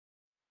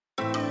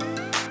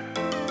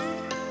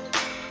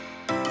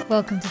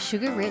Welcome to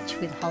Sugar Rich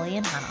with Holly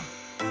and Hannah.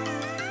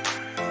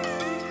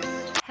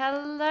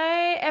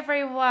 Hello,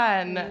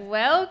 everyone.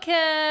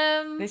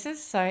 Welcome. This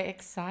is so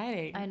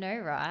exciting. I know,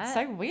 right?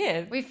 So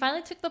weird. We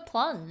finally took the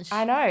plunge.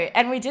 I know.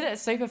 And we did it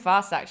super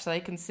fast, actually,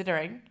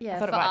 considering. Yeah, I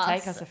thought it for might us.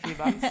 take us a few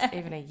months,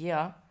 even a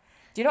year.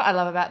 Do you know what I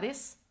love about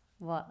this?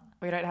 What?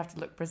 We don't have to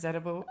look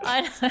presentable.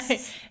 I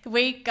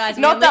know. Guys,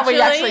 Not that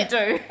we actually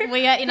do.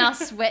 We are in our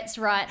sweats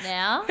right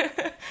now.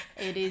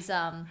 It is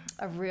a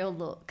real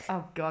look.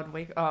 Oh, God.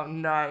 Oh,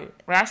 no.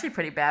 We're actually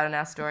pretty bad on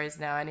our stories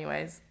now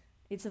anyways.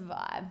 It's a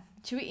vibe.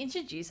 Should we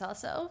introduce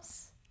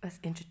ourselves? Let's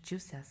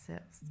introduce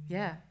ourselves.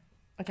 Yeah.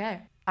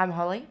 Okay. I'm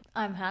Holly.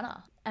 I'm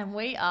Hannah. And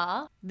we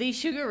are the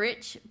Sugar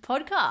Rich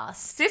podcast.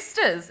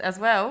 Sisters as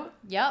well,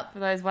 Yep. for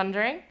those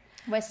wondering.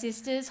 We're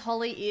sisters.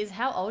 Holly is,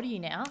 how old are you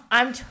now?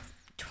 I'm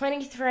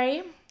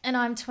 23. And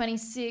I'm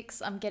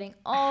 26. I'm getting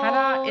old.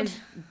 Hannah is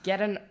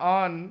getting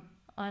on.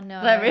 I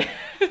know. Let me...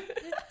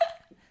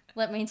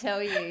 Let me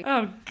tell you.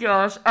 Oh,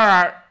 gosh. All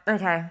right.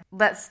 Okay.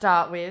 Let's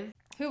start with...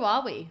 Who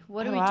are we?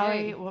 What do we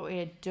do? What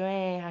we're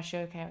doing? How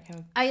sugar came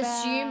I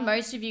assume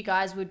most of you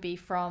guys would be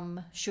from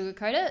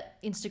Sugarcoat It,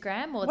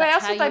 Instagram, or Where that's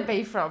else how would you... they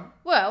be from?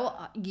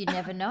 Well, you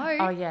never know.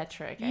 Oh, yeah,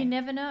 true. Okay. You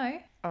never know.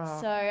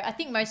 Oh. So I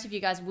think most of you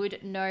guys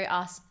would know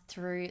us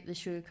through the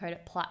Sugarcoat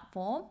It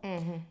platform,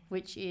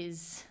 which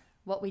is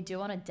what we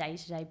do on a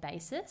day-to-day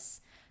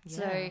basis. Yeah.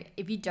 So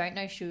if you don't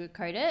know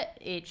Sugarcoat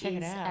It, Check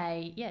it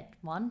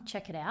out.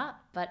 check it out.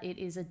 But it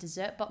is a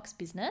dessert box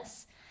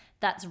business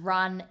that's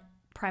run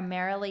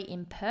primarily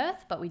in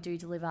Perth, but we do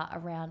deliver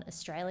around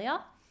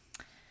Australia.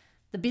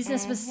 The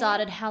business was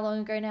started how long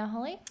ago now,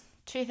 Holly?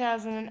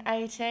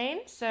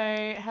 2018.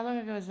 So how long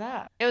ago was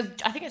that?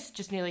 I think it's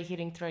just nearly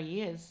hitting 3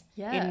 years.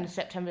 Yeah. In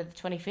September the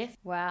 25th.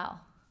 Wow.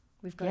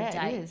 We've got Yeah, a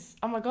date. it is.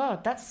 Oh, my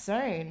God. That's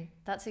soon.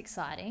 That's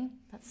exciting.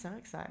 That's so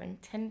exciting.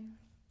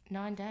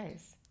 9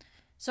 days.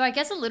 So I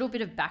guess a little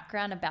bit of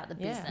background about the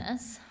Yeah.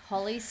 business.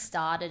 Holly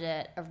started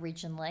it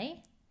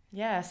originally.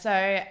 Yeah, so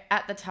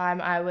at the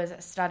time I was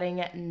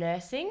studying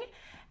nursing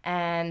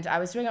and I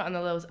was doing it on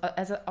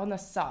on the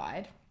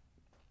side.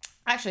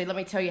 Actually, let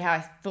me tell you how I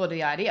thought of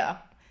the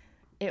idea.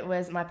 It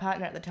was my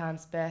partner at the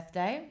time's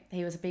birthday.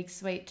 He was a big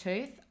sweet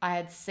tooth. I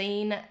had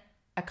seen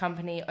a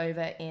company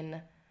over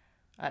in,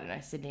 I don't know,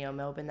 Sydney or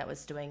Melbourne that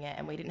was doing it,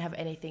 and we didn't have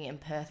anything in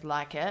Perth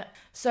like it.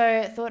 So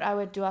I thought I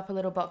would do up a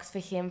little box for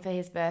him for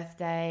his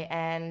birthday,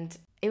 and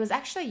it was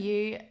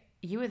actually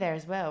you were there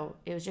as well.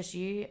 It was just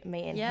you,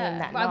 me, and him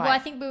that night. Well, I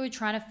think we were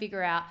trying to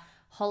figure out,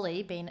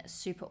 Holly being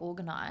super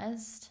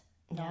organised.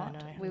 No,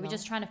 we were not.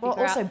 just trying to figure out.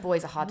 Well, also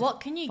boys are hard to what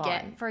can you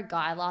find. get for a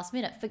guy last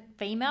minute? For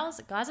females,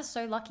 guys are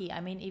so lucky.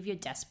 I mean, if you're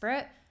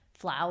desperate,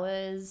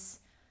 flowers,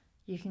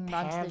 you can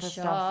run to the Pamper shops.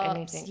 stuff,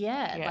 anything.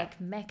 Yeah, Yeah. like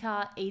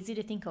Mecca, easy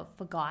to think of.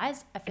 For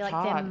guys, I feel It's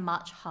like they're hard.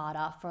 much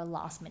harder for a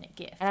last minute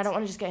gift. And I don't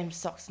want to just get him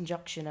socks and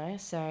jocks, you know.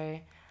 So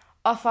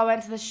off I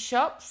went to the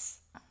shops,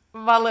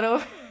 my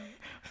little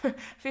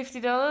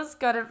 $50,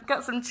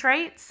 got some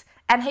treats.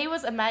 And he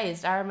was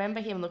amazed. I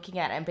remember him looking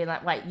at it and being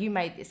like, wait, you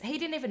made this. He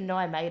didn't even know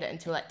I made it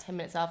until like 10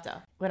 minutes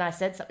after. When I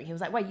said something, he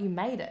was like, wait, you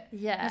made it?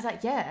 Yeah. I was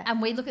like, yeah.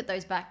 And we look at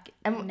those back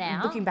And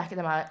now. looking back at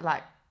them, I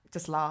like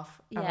just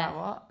laugh. I'm Yeah. like,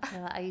 what?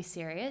 You're like, are you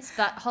serious?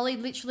 But Holly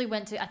literally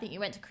I think you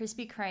went to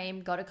Krispy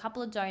Kreme, got a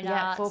couple of donuts.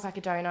 Yeah, 4-pack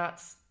of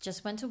donuts.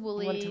 Just went to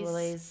Woolies. Went to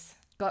Woolies.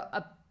 Got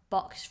a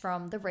box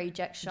from the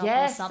reject shop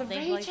Yes, or something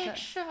the like reject that.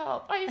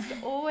 shop. I used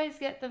to always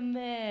get them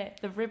there.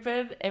 The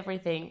ribbon,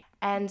 everything.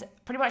 And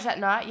pretty much that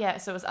night, yeah,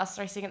 so it was us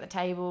three sitting at the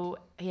table.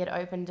 He had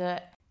opened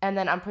it. And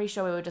then I'm pretty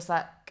sure we were just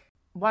like,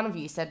 one of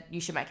you said,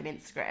 you should make an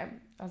Instagram.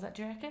 I was like,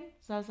 do you reckon?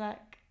 So I was like,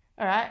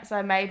 all right. So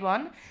I made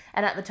one.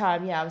 And at the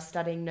time, yeah, I was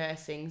studying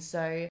nursing.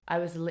 So I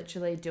was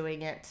literally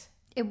doing it.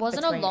 It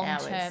wasn't a between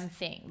long-term hours.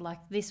 thing. Like,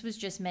 this was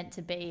just meant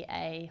to be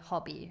a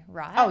hobby,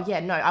 right? Oh, yeah,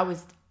 no,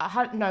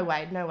 no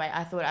way.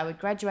 I thought I would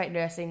graduate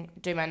nursing,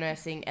 do my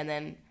nursing, and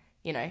then,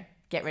 you know,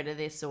 get rid of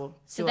this or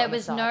So do it there on the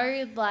was side.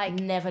 no, like,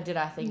 Never did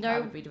I think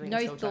I would be doing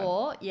this no all the time.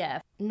 thought. Yeah.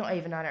 Not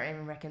even, I don't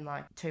even reckon,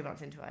 like 2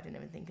 months into it, I didn't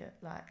even think it.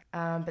 Like,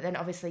 but then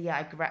obviously,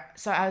 yeah,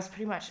 so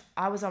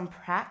I was on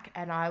prac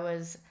and I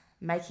was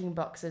making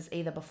boxes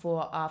either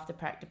before or after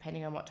prac,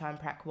 depending on what time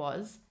prac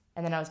was.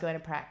 And then I was going to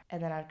prac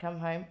and then I'd come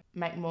home,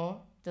 make more,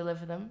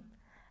 deliver them.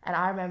 And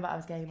I remember I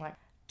was getting like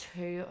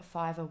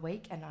 2-5 a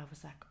week and I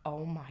was like,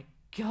 oh my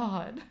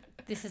God.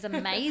 This is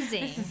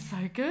amazing. This is so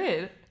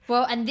good.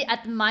 Well, and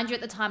mind you,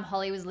 at the time,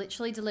 Holly was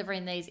literally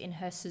delivering these in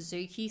her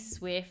Suzuki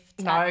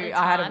Swift. No, I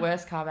had a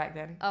worse car back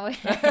then. Oh,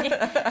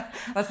 okay.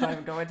 Let's not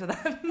even go into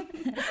that.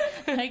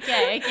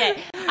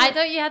 Okay. I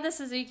thought you had the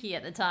Suzuki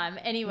at the time.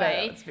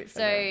 Anyway, No, that's a bit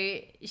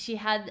so she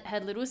had her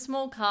little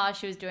small car.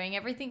 She was doing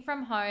everything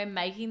from home,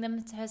 making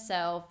them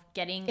herself,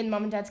 getting In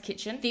mum and dad's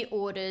kitchen. the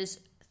orders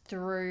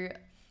through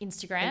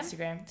Instagram.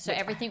 So which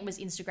everything was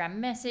Instagram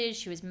message.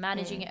 She was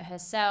managing it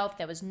herself.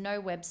 There was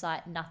no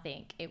website,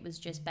 nothing. It was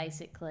just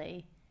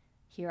basically,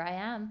 here I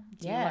am.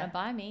 Do you Yeah. want to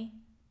buy me?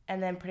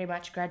 And then pretty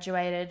much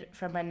graduated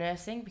from my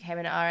nursing, became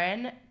an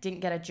RN, didn't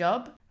get a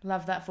job.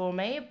 Love that for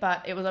me,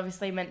 but it was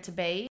obviously meant to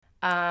be.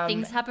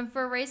 Things happen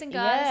for a reason,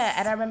 guys. Yeah,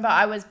 and I remember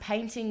I was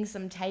painting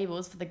some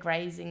tables for the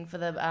grazing, for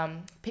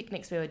the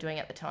picnics we were doing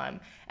at the time.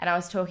 And I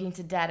was talking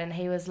to Dad, and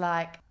he was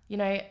like, you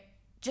know,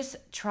 just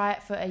try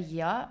it for a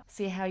year,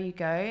 see how you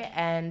go.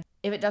 And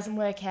if it doesn't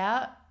work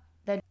out,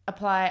 then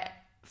apply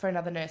for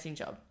another nursing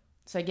job.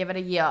 So give it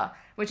a year,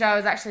 which I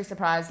was actually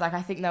surprised. Like,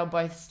 I think they were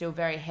both still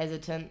very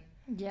hesitant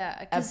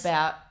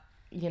about,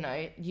 you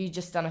know, you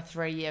just done a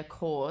 3-year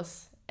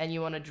course and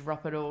you want to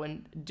drop it all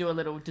and do a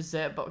little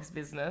dessert box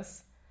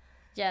business.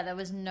 Yeah, there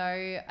was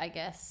no, I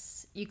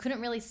guess, you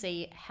couldn't really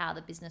see how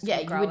the business would grow.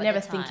 Yeah, you would never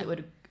think it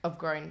would have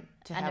grown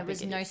to how big it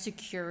is. And there was no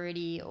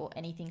security or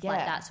anything like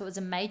that. So it was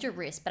a major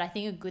risk. But I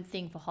think a good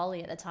thing for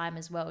Holly at the time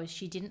as well is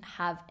she didn't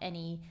have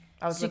any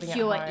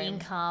secure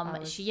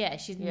income. She had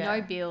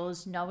no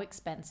bills, no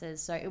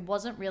expenses. So it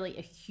wasn't really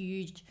a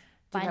huge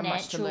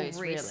financial risk.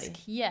 Really.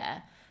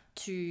 Yeah.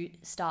 To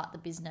start the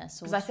business.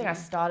 Because I think I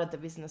started the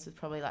business with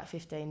probably like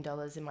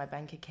 $15 in my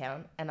bank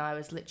account, and I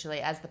was literally,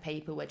 as the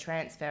people were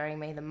transferring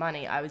me the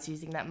money, I was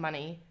using that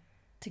money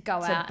to go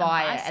out to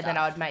buy it, stuff. And then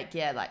I would make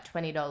like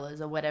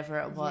 $20 or whatever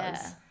it was.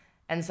 Yeah.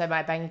 And so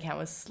my bank account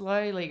was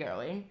slowly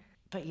growing.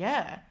 But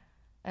yeah.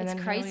 And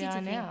it's crazy to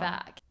think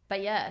back.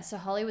 But yeah, so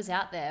Holly was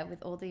out there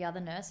with all the other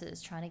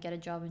nurses trying to get a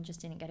job and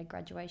just didn't get a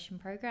graduation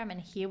program, and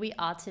here we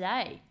are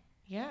today.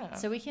 Yeah.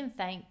 So we can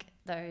thank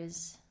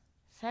those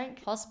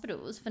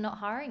hospitals for not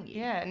hiring you.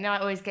 Yeah, now I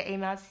always get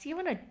emails, do you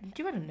want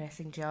a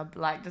nursing job?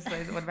 Like, just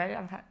those automated.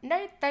 I'm like,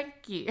 no, thank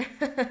you.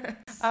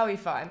 I'll be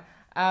fine.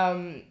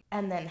 And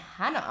then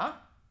Hannah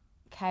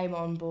came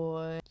on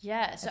board.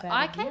 Yeah, so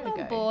I came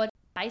on board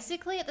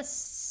basically at the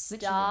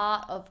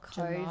start of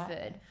COVID.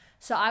 July.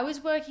 So I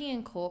was working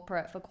in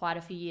corporate for quite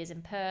a few years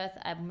in Perth.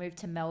 I moved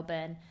to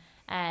Melbourne.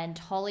 And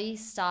Holly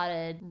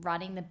started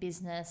running the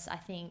business, I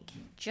think,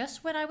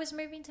 just when I was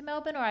moving to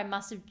Melbourne, or I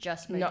must have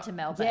just moved to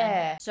Melbourne.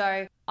 Yeah.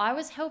 So I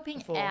was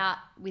helping out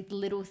with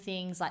little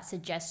things like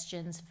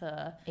suggestions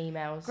for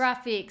emails,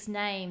 graphics,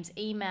 names,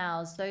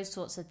 emails, those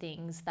sorts of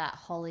things that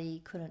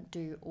Holly couldn't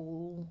do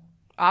all.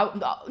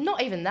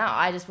 Not even that.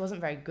 I just wasn't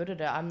very good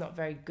at it. I'm not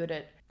very good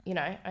at, you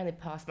know, I only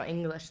passed my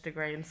English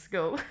degree in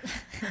school.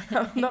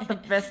 I'm not the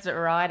best at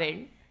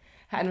writing.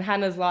 And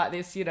Hannah's like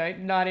this, you know,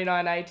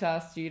 99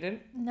 ATAR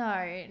student.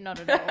 No, not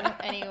at all.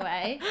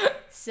 Anyway,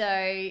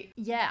 so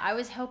yeah, I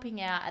was helping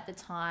out at the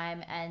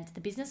time and the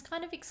business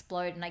kind of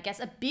exploded. And I guess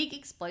a big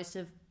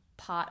explosive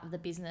part of the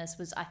business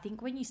was, I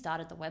think, when you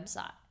started the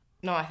website.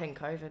 No, I think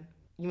COVID.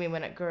 You mean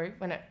when it grew?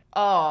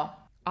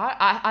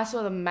 I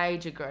saw the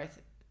major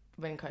growth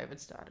when COVID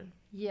started.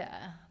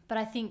 Yeah, but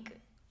I think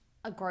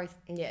a growth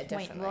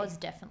point was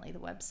definitely the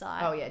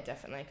website. Oh, yeah,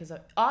 definitely. Because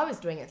I was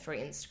doing it through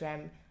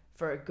Instagram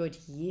for a good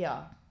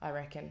year, I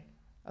reckon,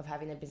 of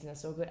having a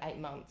business, or a good 8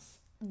 months.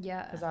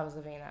 Yeah. Because I was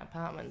living in that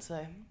apartment,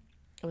 so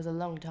it was a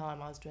long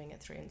time I was doing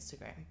it through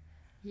Instagram.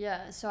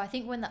 Yeah, so I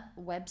think when the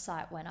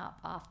website went up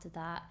after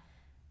that,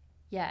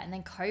 yeah, and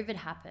then COVID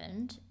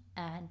happened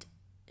and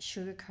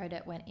Sugarcoat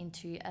It went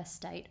into a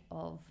state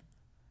of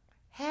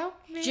help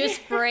me.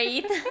 Just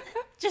breathe.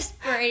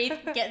 Just breathe.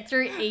 Get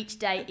through each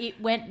day.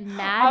 It went madness.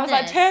 I was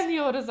like, turn the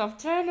orders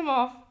off. Turn them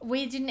off.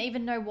 We didn't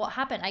even know what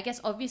happened. I guess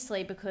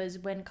obviously because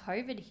when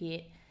COVID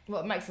hit...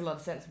 Well, it makes a lot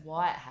of sense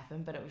why it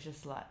happened, but it was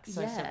just like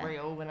so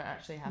surreal when it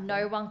actually happened.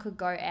 No one could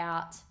go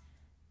out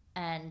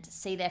and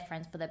see their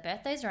friends for their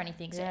birthdays or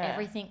anything. So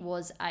everything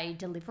was a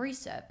delivery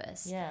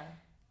service. Yeah.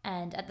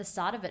 And at the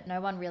start of it,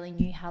 no one really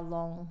knew how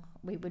long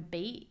we would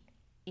be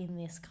in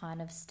this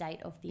kind of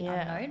state of the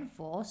unknown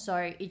for.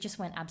 So it just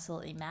went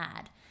absolutely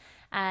mad.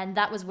 And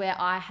that was where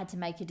I had to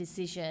make a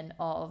decision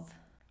of...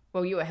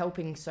 Well, you were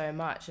helping so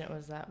much and it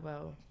was that,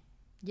 well...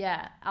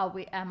 Yeah,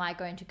 am I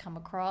going to come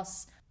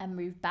across and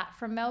move back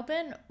from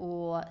Melbourne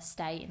or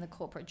stay in the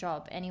corporate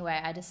job?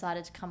 Anyway, I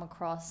decided to come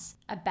across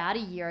about a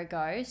year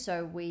ago.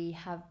 So we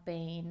have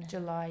been...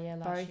 July,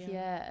 last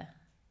year.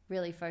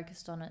 Really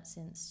focused on it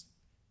since...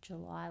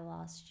 July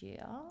last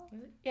year.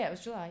 Yeah, it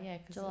was July, yeah.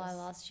 July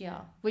last year.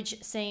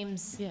 Which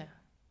seems... Yeah.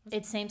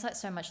 It seems like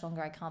so much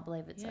longer. I can't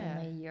believe it's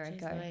only a year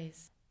ago.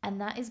 Louise.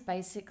 And that is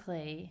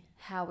basically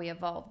how we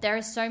evolved. There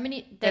are so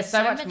many... There's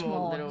so much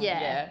more.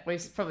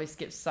 We've probably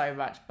skipped so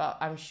much, but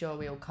I'm sure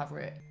we'll cover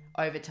it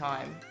over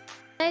time.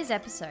 Today's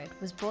episode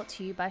was brought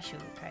to you by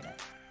Sugarcoat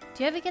It.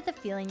 Do you ever get the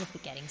feeling you're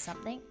forgetting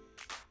something?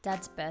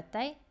 Dad's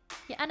birthday?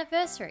 Your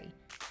anniversary?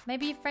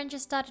 Maybe your friend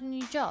just started a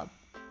new job?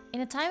 In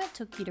the time it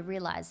took you to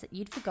realise that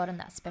you'd forgotten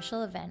that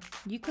special event,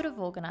 you could have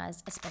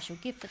organised a special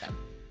gift for them.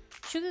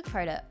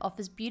 Sugarcoat It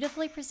offers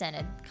beautifully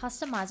presented,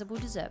 customisable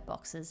dessert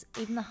boxes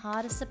even the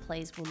hardest to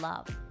please will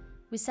love.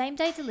 With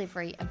same-day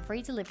delivery and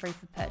free delivery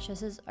for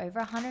purchases over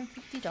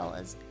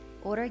 $150,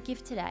 order a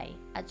gift today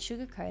at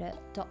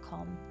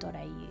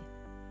sugarcoatit.com.au.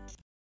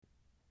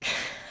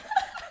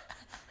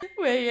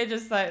 Where you're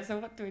just like, so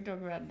what do we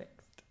talk about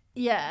next?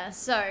 Yeah,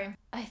 so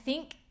I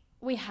think...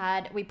 We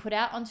put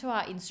out onto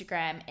our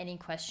Instagram any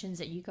questions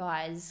that you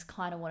guys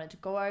kind of wanted to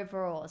go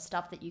over or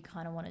stuff that you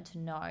kind of wanted to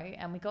know.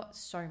 And we got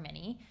so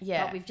many.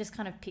 Yeah. But we've just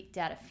kind of picked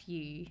out a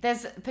few.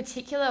 There's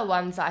particular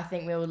ones that I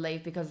think we will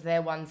leave because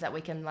they're ones that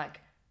we can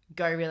like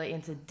go really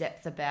into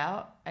depth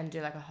about and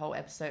do like a whole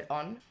episode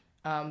on.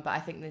 But I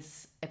think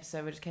this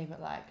episode would just keep it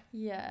like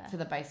to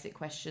the basic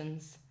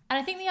questions. And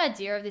I think the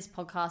idea of this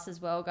podcast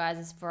as well, guys,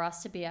 is for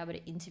us to be able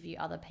to interview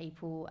other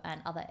people and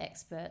other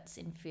experts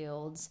in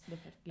fields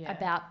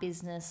about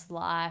business,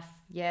 life,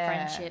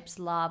 friendships,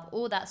 love,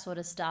 all that sort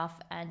of stuff,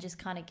 and just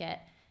kind of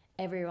get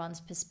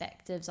everyone's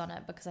perspectives on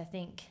it, because I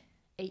think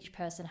each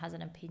person has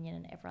an opinion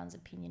and everyone's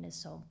opinion is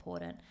so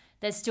important.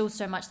 There's still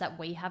so much that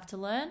we have to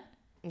learn.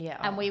 Yeah.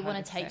 And we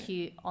want to take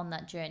you on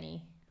that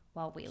journey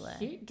while we learn.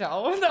 Cute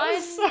doll. That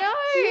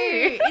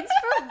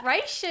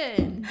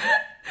Inspiration.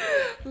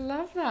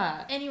 Love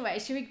that. Anyway,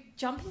 should we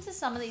jump into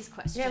some of these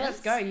questions? Yeah,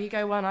 let's go. You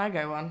go one, I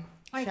go one.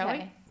 Okay. Shall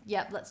we?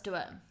 Yep, let's do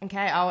it.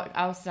 Okay,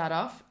 I'll start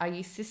off. Are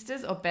you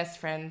sisters or best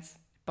friends?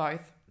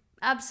 Both.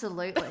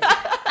 Absolutely.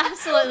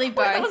 Absolutely both.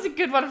 Well, that was a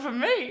good one for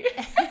me.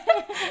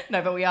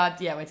 No, but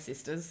we're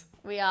sisters.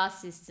 We are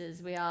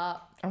sisters. We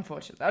are.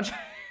 Unfortunately.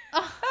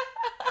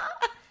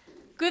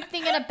 Good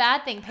thing and a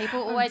bad thing.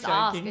 People always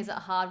ask, is it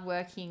hard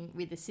working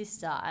with a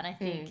sister? And I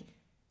think...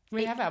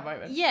 We have our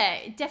moments.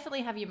 Yeah,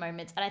 definitely have your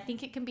moments. And I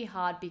think it can be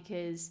hard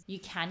because you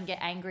can get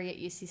angry at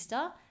your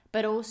sister,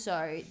 but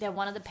also they're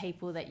one of the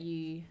people that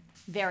you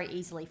very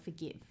easily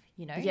forgive,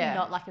 you know? Yeah.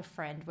 Not like a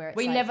friend where it's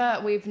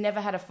we've never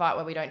had a fight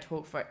where we don't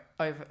talk for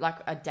over like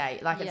a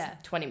day, like it's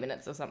 20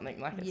 minutes or something,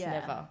 like it's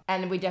never.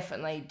 And we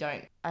definitely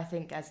don't. I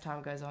think as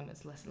time goes on,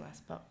 it's less and less,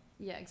 but...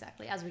 Yeah,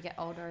 exactly. As we get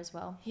older as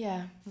well.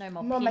 Yeah. No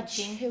more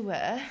pinching.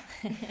 Mature.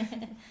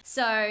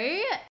 So,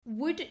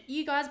 would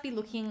you guys be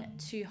looking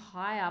to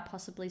hire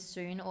possibly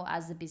soon or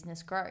as the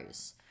business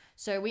grows?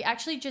 So, we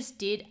actually just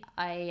did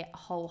a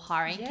whole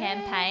hiring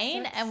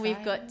campaign, and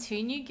we've got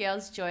 2 new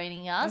girls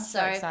joining us. I'm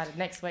so excited.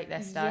 Next week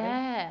they're starting.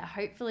 Yeah.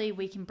 Hopefully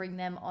we can bring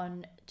them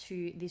on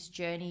to this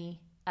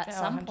journey at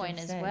some point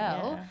as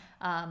well,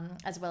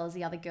 as well as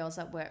the other girls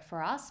that work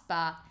for us.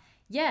 But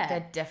yeah.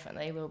 There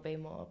definitely will be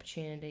more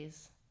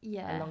opportunities.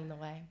 Along the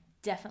way.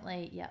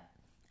 Definitely,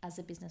 as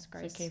the business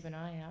grows. So keep an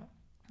eye out.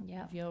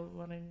 Yeah. If you're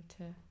wanting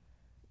to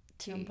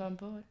jump on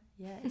board.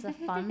 Yeah, it's a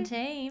fun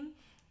team.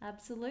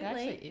 Absolutely. It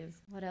actually is.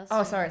 What else?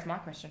 Oh, sorry, it's my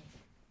question.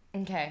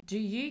 Okay. Do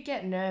you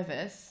get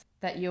nervous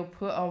that you'll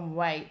put on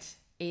weight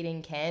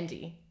eating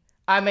candy?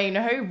 I mean,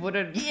 who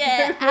wouldn't?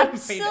 Yeah,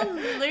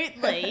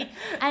 absolutely.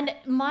 And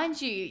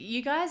mind you,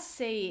 you guys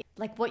see,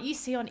 like what you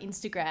see on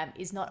Instagram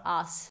is not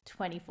us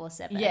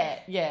 24/7.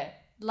 Yeah.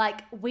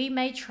 Like, we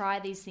may try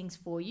these things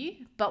for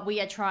you, but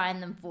we are trying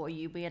them for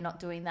you. We are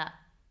not doing that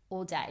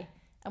all day.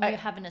 And we're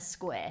having a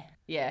square.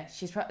 Yeah,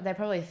 they're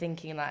probably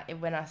thinking, like,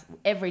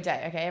 every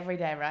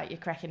day, right? You're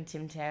cracking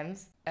Tim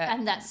Tams.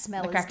 And that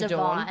smell is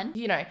divine.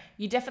 You know,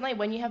 you definitely,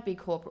 when you have big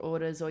corporate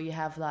orders or you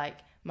have, like,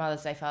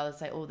 Mother's Day,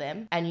 Father's Day, all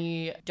them, and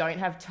you don't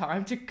have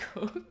time to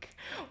cook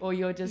or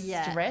you're just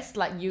stressed,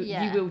 like, you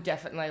will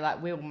definitely,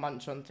 like, we'll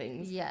munch on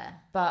things. Yeah.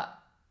 But...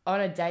 on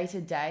a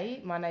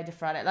day-to-day, Monday to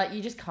Friday, like,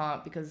 you just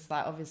can't because,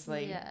 like,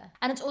 obviously... Yeah.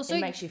 And it's also...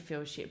 It makes you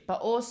feel shit. But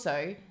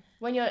also,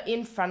 when you're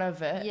in front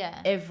of it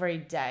every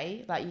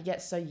day, like, you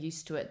get so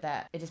used to it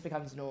that it just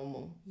becomes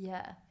normal.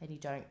 Yeah. And you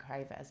don't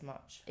crave it as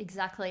much.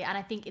 Exactly. And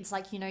I think it's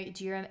like, you know,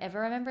 do you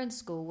ever remember in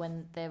school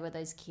when there were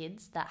those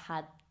kids that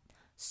had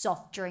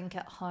soft drink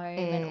at home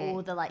and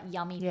all the, like,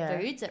 yummy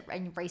foods?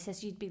 In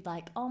recess, you'd be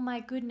like, oh, my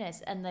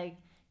goodness. And the...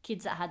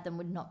 kids that had them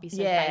would not be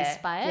so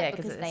fazed by it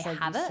because they so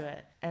have used to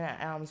it and at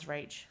arm's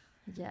reach.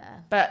 Yeah.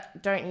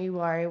 But don't you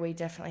worry, we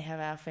definitely have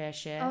our fair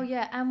share. Oh,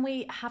 yeah. And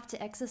we have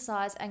to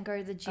exercise and go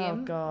to the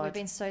gym. Oh, God. We've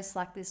been so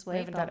slack this week. We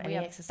haven't done any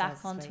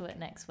exercise back onto it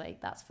next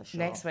week, that's for sure.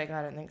 Next week,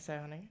 I don't think so,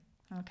 honey.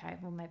 Okay.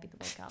 Well, maybe the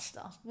week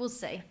after. We'll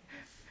see.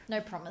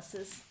 No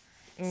promises.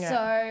 Yeah.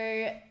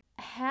 So,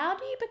 how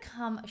do you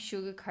become a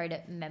Sugar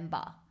Coated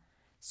member?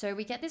 So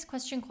we get this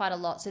question quite a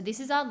lot. So this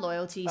is our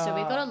loyalty. So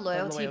we've got a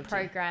loyalty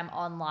program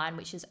online,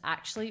 which is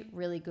actually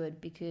really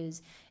good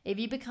because if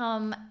you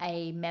become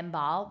a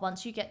member,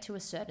 once you get to a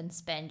certain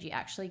spend, you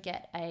actually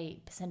get a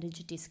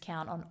percentage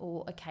discount on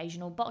all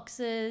occasional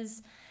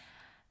boxes,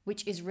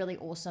 which is really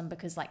awesome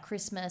because like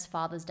Christmas,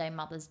 Father's Day,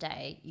 Mother's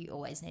Day, you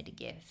always need a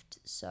gift.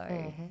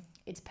 So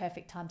it's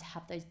perfect time to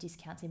have those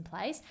discounts in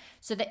place.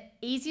 So the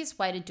easiest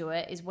way to do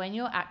it is when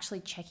you're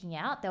actually checking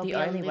out, there'll be a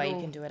little... The only way you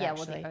can do it,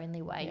 actually. Yeah, well, the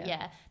only way,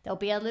 yeah. There'll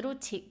be a little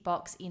tick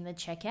box in the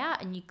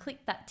checkout and you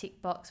click that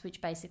tick box,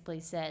 which basically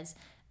says,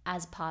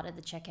 as part of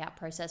the checkout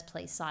process,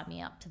 please sign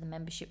me up to the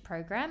membership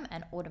program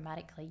and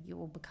automatically you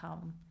will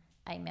become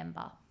a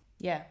member.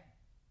 Yeah.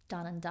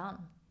 Done and done.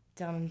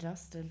 Done and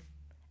dusted.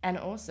 And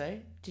also,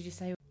 did you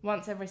say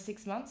once every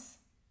 6 months?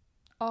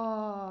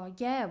 Oh,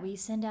 yeah. We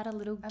send out a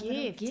little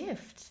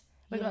gift.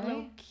 We got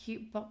little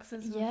cute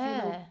boxes with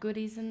little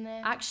goodies in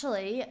there.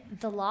 Actually,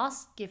 the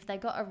last gift, they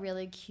got a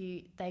really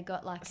cute, they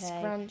got like a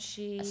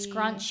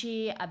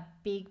scrunchie, a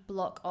big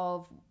block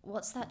of,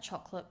 what's that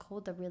chocolate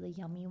called? The really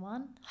yummy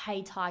one?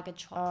 Hey Tiger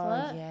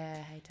chocolate. Oh,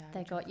 yeah, Hey Tiger.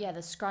 They got,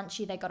 the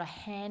scrunchie. They got a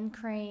hand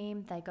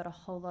cream. They got a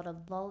whole lot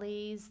of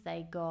lollies.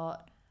 They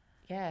got...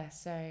 Yeah,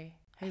 so...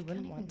 Who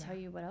wouldn't want that? I can't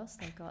even tell you what else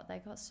they got. They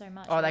got so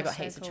much. Oh, they got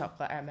heaps of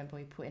chocolate. I remember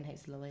we put in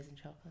heaps of lollies and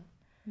chocolate.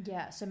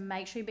 Yeah, so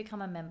make sure you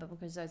become a member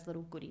because those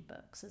little goodie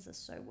boxes are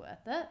so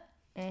worth it.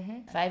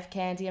 Fave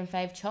candy and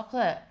fave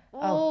chocolate.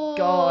 Oh,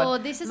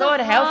 God. this is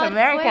Lord a help hard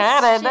America,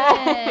 I don't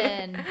know.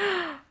 question.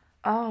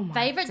 Oh my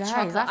Favorite days,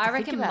 chocolate? have to I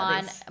think reckon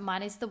about this.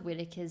 mine is the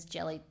Whittaker's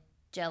jelly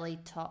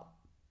top.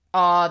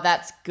 Oh,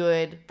 that's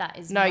good. That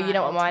is No, you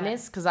know what mine ultimate.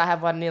 is? Because I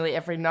have one nearly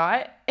every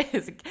night.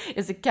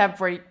 It's a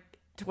Cadbury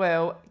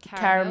twirl,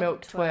 caramel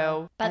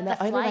twirl. But and the they're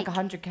only like flake.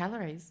 100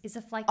 calories. Is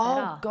the flake better?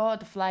 Oh, God,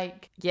 the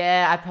flake.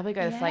 Yeah, I'd probably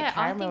go the flake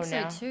caramel I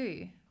think now. so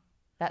too.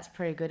 That's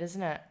pretty good,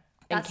 isn't it?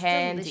 That's and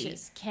candy.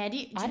 delicious.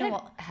 Candy. Do I you know don't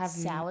what? have-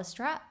 Sour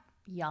strap.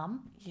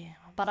 Yum. Yeah.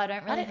 But I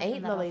don't I really don't eat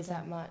have them lollies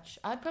often. that much.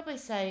 I'd probably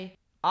say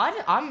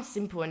I'm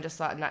simple and just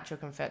like natural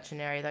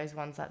confectionery. Those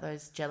ones like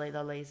those jelly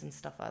lollies and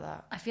stuff like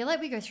that. I feel like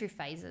we go through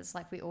phases.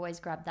 Like we always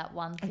grab that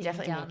one thing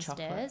definitely more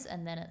downstairs,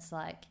 and then it's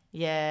like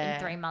Yeah.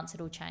 in 3 months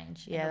it'll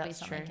change. Yeah, and it'll that's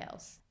be something true.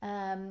 else.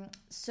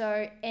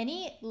 So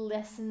any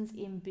lessons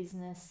in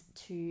business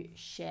to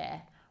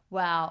share?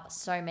 Wow,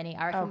 so many.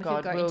 I reckon Oh, we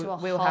God, could go into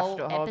we'll have whole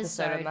to do a whole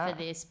episode on episode for that.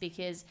 this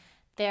because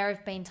there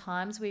have been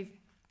times we've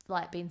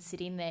like been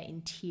sitting there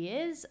in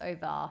tears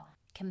over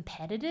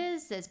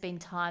competitors. There's been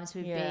times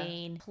we've Yeah.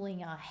 been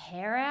pulling our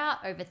hair out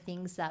over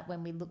things that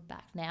when we look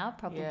back now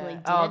probably Yeah.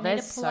 didn't Oh, need to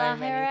there's pull so our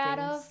many hair out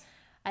things. of.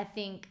 I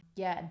think,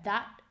 yeah,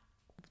 that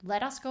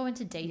let us go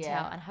into detail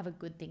Yeah. and have a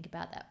good think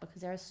about that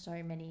because there are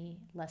so many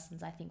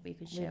lessons I think we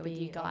could share Maybe with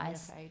you on your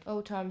guys.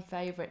 all-time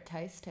favorite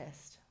taste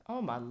test.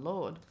 Oh my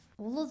Lord.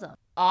 All of them.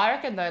 I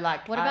reckon though,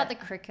 like What about the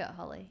cricket,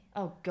 Holly?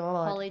 Oh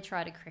God. Holly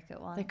tried a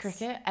cricket once. The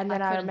cricket, and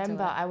then I couldn't do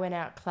remember it. I went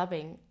out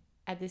clubbing,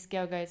 and this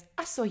girl goes,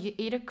 "I saw you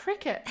eat a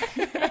cricket,"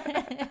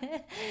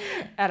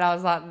 and I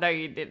was like, "No,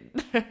 you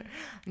didn't."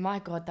 My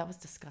God, that was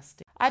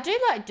disgusting. I do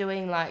like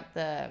doing like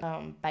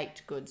the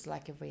baked goods,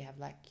 like if we have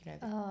like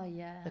Oh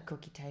yeah. the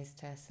cookie taste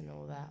test and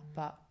all that,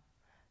 but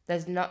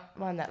there's not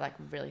one that like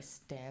really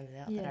stands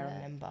out that I Yeah.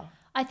 remember.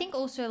 I think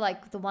also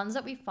like the ones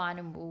that we find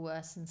in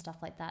Woolworths and stuff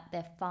like that,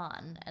 they're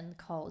fun and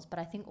Coles. But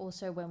I think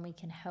also when we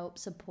can help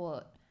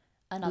support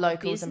another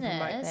Locals and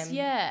promote business, them.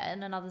 yeah,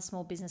 and another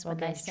small business Or when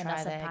they going to send try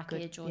us a their good-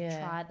 package or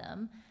yeah. try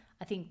them,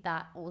 I think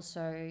that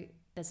also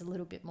there's a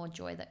little bit more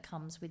joy that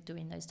comes with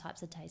doing those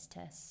types of taste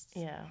tests.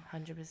 Yeah,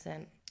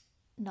 100%.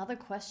 Another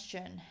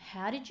question: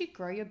 how did you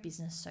grow your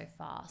business so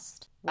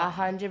fast?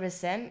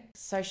 100%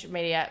 social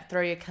media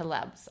through your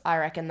collabs. I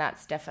reckon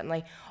that's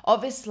definitely,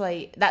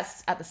 obviously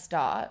that's at the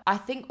start. I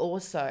think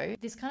also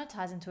This kind of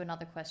ties into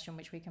another question,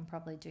 which we can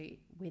probably do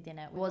within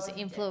it. Was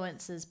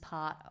influencers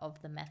part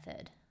of the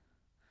method?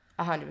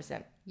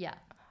 100%. Yeah.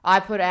 I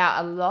put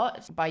out a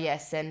lot by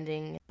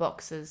sending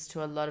boxes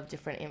to a lot of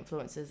different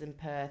influencers in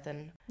Perth,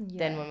 and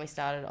then when we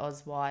started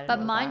Oswide. But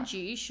and all mind that,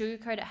 you,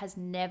 Sugarcoat It has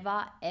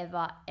never,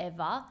 ever,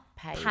 ever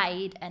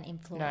paid an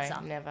influencer.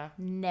 no, never.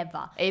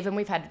 Never. Even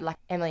we've had like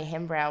Emily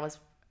Hembrow was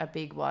a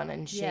big one,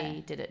 and she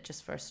Yeah. did it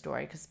just for a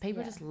story because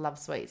people Yeah. just love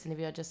sweets, and if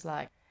you're just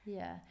like,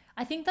 Yeah.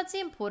 I think that's the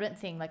important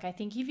thing. Like, I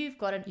think if you've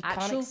got an You can't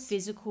actual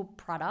physical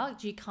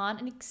product, you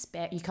can't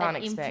expect You can't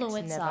an expect,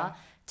 influencer never.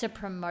 to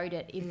promote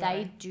it if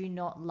they do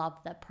not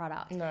love the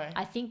product. No.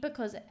 I think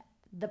because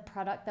the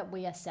product that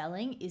we are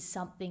selling is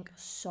something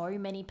so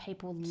many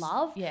people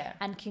love Yeah.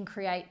 and can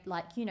create,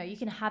 like, you know, you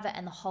can have it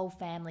and the whole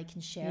family can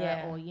share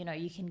Yeah. it, or, you know,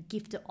 you can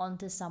gift it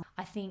onto someone.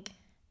 I think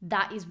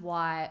that is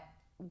why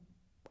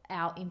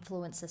our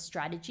influencer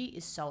strategy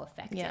is so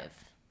effective. Yeah.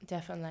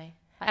 Definitely.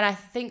 And I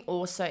think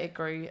also it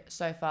grew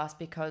so fast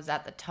because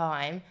at the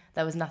time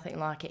there was nothing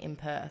like it in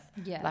Perth.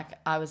 Yeah. Like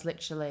I was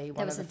literally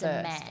one was of the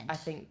a first. demand.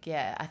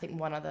 I think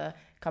one other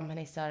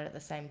company started at the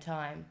same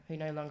time who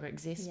no longer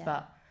exists. Yeah.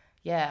 But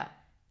yeah.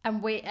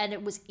 And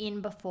it was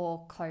in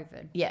before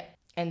COVID. Yeah.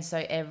 And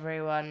so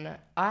everyone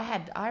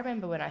I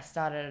remember when I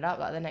started it up,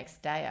 like the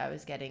next day I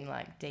was getting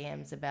like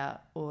DMs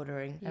about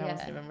ordering, and I Yeah.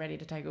 wasn't even ready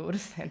to take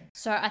orders then.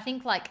 So I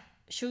think like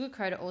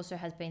Sugarcoat It also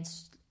has been,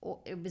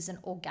 it was an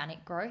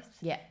organic growth.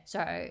 Yeah.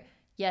 So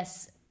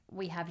yes,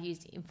 we have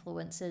used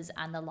influencers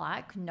and the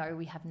like. No,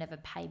 we have never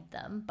paid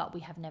them, but we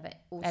have never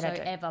also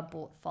ever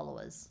bought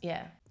followers.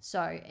 Yeah.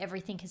 So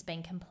everything has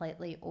been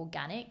completely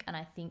organic. And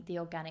I think the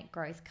organic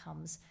growth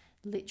comes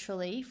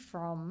literally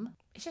from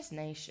It's just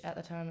niche at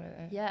the time.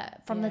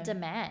 the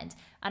demand.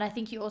 And I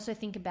think you also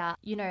think about,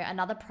 you know,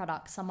 another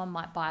product, someone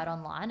might buy it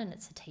online and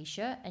it's a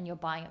t-shirt and you're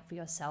buying it for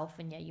yourself,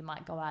 and you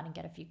might go out and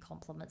get a few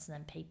compliments, and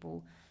then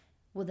people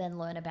will then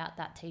learn about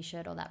that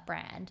t-shirt or that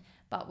brand.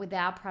 But with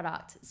our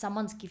product,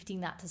 someone's gifting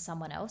that to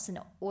someone else, and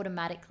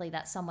automatically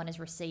that someone is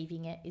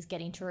receiving it is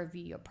getting to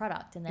review your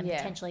product, and then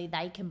potentially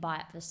they can buy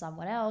it for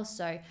someone else.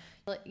 So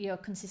you're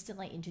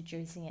consistently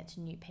introducing it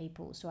to new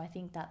people. So I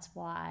think that's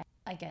why,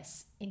 I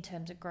guess, in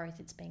terms of growth,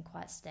 it's been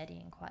quite steady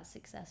and quite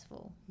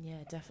successful.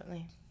 Yeah,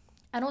 definitely.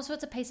 And also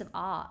it's a piece of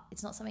art.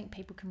 It's not something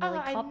people can really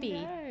copy.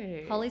 I know.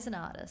 Holly's an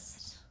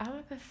artist. I'm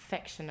a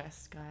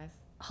perfectionist, guys.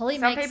 Holly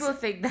Some makes people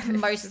think that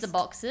most of the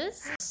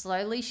boxes.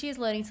 Slowly she is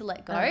learning to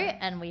let go,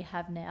 and we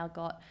have now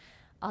got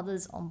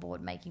others on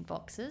board making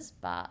boxes,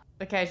 but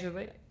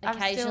Occasionally.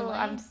 Occasionally.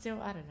 I'm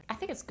still, I don't know. I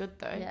think it's good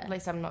though. Yeah. At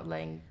least I'm not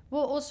laying.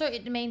 well, also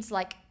it means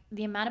like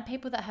the amount of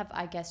people that have,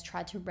 I guess,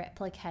 tried to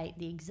replicate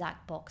the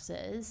exact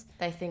boxes,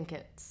 They think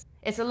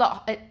it's a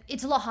lot.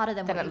 it's a lot harder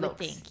than what it you looks.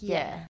 would think.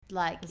 Yeah.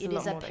 Like There's it a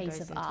is lot a more that piece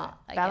goes of into art.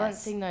 it. I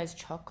Balancing guess.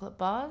 those chocolate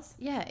bars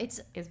Yeah, it's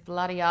is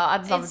bloody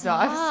hard sometimes. It's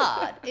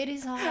hard. It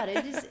is hard.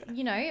 It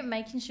is,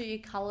 making sure your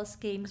color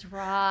scheme's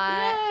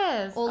right.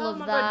 Yes. All oh of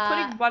my that.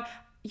 God. Putting one.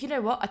 You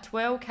know what? A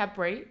twirl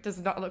Cadbury does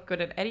not look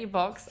good in any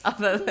box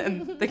other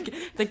than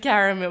the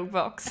caramel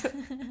box.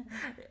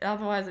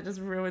 Otherwise, it just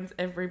ruins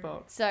every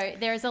box. So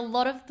there is a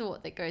lot of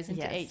thought that goes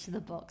into Yes. each of the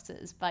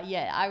boxes. But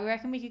yeah, I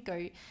reckon we could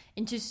go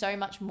into so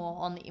much more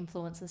on the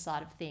influencer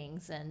side of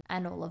things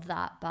and all of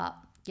that. But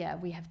yeah,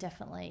 we have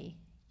definitely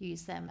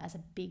used them as a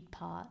big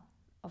part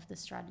of the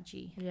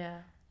strategy. Yeah.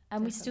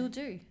 And we still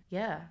do.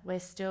 Yeah. We're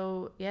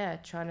still,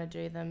 trying to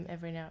do them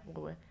every now.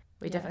 Well,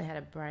 we definitely had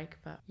a break,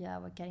 but Yeah,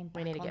 we're getting back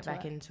we need to get onto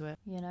back it, into it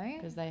you know?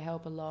 because they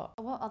help a lot.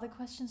 What other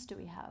questions do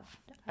we have?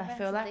 I We've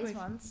feel answered like these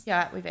ones.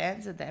 we've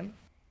answered them.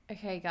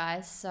 Okay,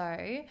 guys,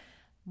 so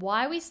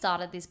why we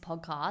started this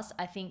podcast,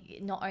 I think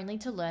not only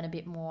to learn a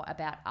bit more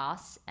about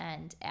us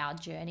and our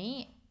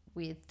journey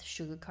with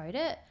Sugarcoat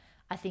It,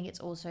 I think it's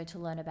also to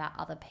learn about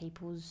other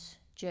people's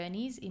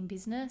journeys in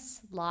business,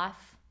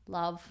 life,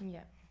 love,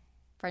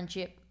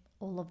 friendship,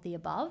 all of the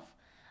above.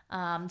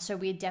 So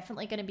we're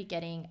definitely going to be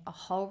getting a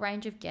whole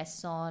range of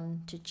guests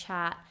on to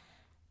chat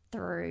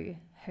through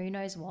who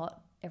knows what,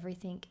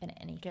 everything and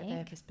anything. Get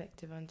their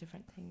perspective on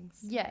different things.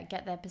 Yeah,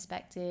 get their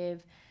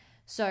perspective.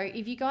 So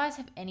if you guys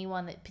have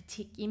anyone that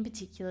in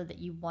particular that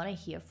you want to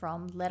hear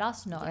from, let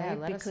us know,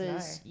 let us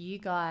because know. you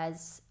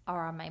guys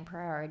are our main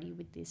priority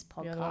with this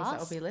podcast. You're the ones that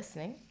will be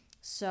listening.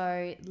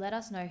 So let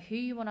us know who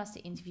you want us to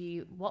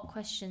interview, what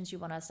questions you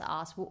want us to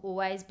ask. We'll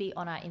always be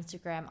on our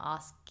Instagram,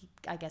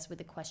 with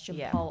a question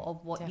poll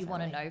of what you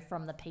want to know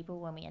from the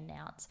people when we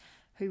announce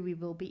who we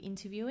will be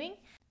interviewing.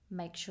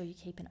 Make sure you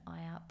keep an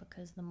eye out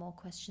because the more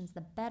questions,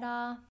 the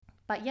better.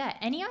 But yeah,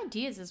 any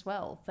ideas as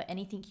well for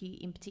anything you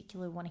in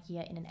particular want to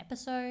hear in an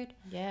episode?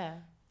 Yeah.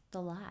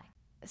 The like.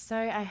 So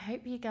I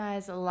hope you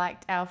guys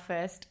liked our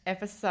first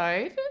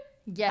episode.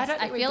 Yes, don't I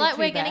think we feel did like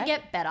too we're going to bad.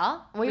 get better.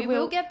 We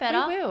will get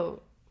better. We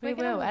will. We We're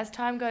gonna- will as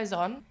time goes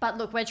on. But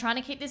look, we're trying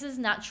to keep this as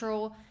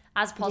natural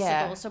as possible.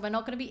 Yeah. So we're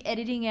not going to be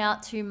editing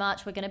out too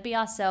much. We're going to be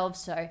ourselves.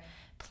 So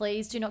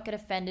please do not get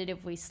offended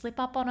if we slip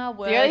up on our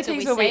words. The only or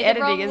things we we'll be say the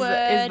wrong editing is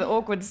word. the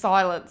awkward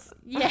silence.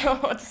 Yeah.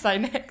 What to say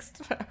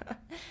next.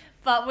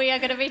 But we are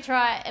going to be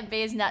try and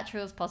be as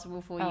natural as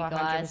possible for you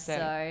guys. 100%.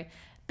 So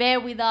bear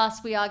with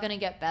us. We are going to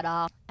get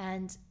better.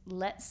 And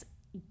let's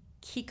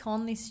kick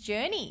on this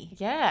journey.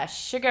 Yeah,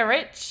 sugar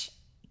rich.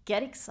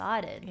 Get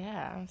excited.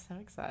 Yeah, I'm so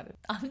excited.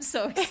 I'm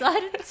so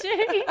excited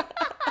too.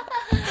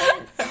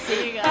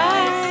 See you guys.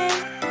 Bye.